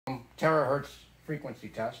terahertz frequency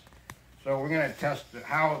test. So we're going to test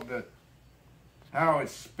how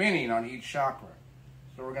it's spinning on each chakra.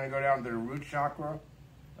 So we're going to go down to the root chakra,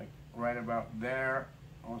 like right about there.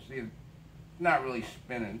 I want to see it's not really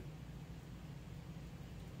spinning.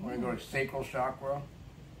 We're going to go to sacral chakra.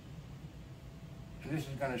 And this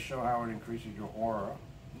is going to show how it increases your aura.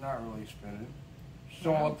 Not really spinning.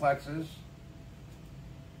 Solar plexus.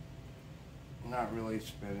 Not really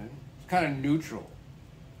spinning. It's kind of neutral.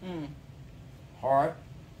 Heart.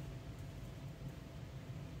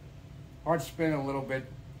 Heart spinning a little bit,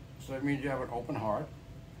 so that means you have an open heart.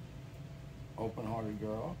 Open-hearted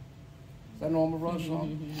girl. Is that normal, Russell?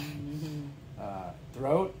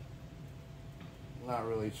 Throat. Not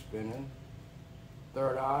really spinning.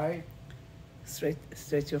 Third eye. Straight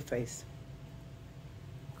your face.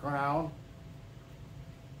 Crown.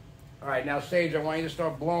 All right, now Sage, I want you to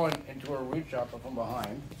start blowing into her root chakra from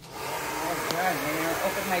behind. Oh, good. I'm going to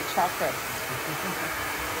open my chakras.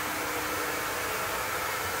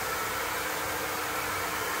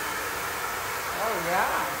 Oh,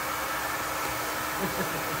 yeah.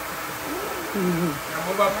 Now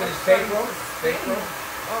move up to the sacral. Sacral.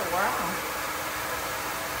 Oh, wow.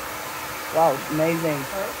 Wow, amazing.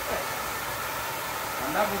 Perfect.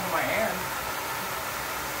 I'm not moving my hand.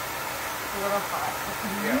 A little hot.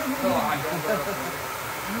 Yeah, a little hot. Don't go up.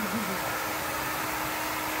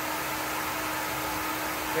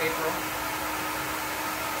 Sacral.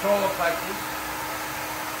 Solar plexus.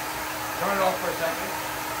 Turn it off for a second.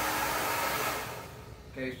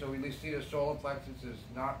 Okay, so we see the solar plexus is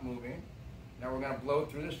not moving. Now we're going to blow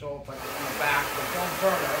through the solar plexus from the back, but don't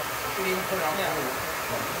burn her. You can even put it on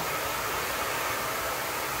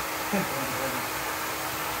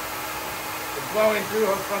It's blowing through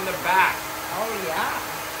her from the back. Oh, yeah.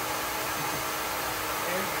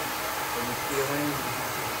 Are you feeling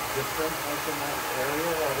different like in that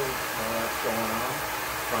area while that's going on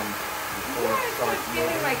from before it starts It's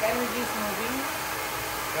feeling moving? like energy's moving.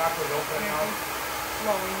 Chakras opening up.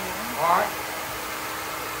 Flowing in. Heart.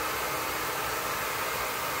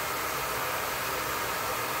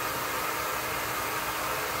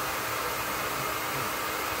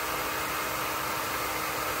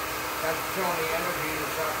 That's showing the energy, the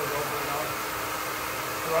chakras opening up.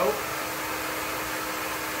 Throat.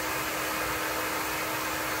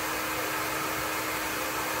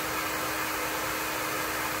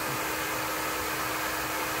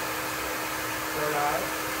 Third eye.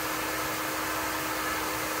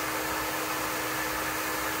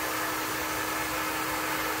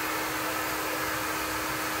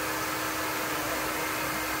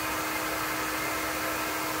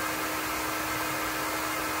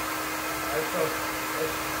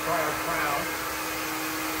 Let's try our crown.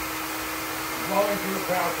 Blowing through the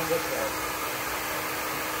crown from this way.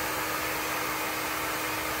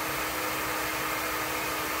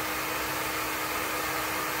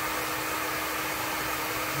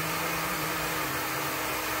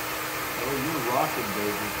 Oh, you're rocking,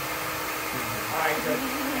 baby. All right, good.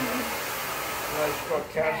 Let's go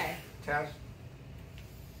test. Test.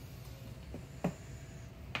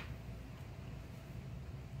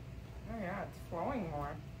 Oh, yeah, it's flowing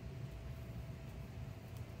more.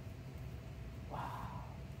 Wow.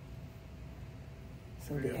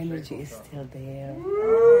 So the energy is still there.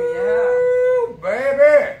 Oh,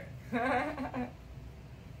 baby! Yeah.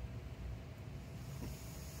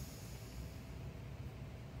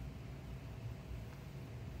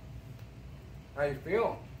 How you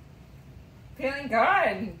feel? Feeling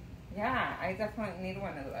good. Yeah, I definitely need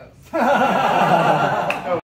one of those.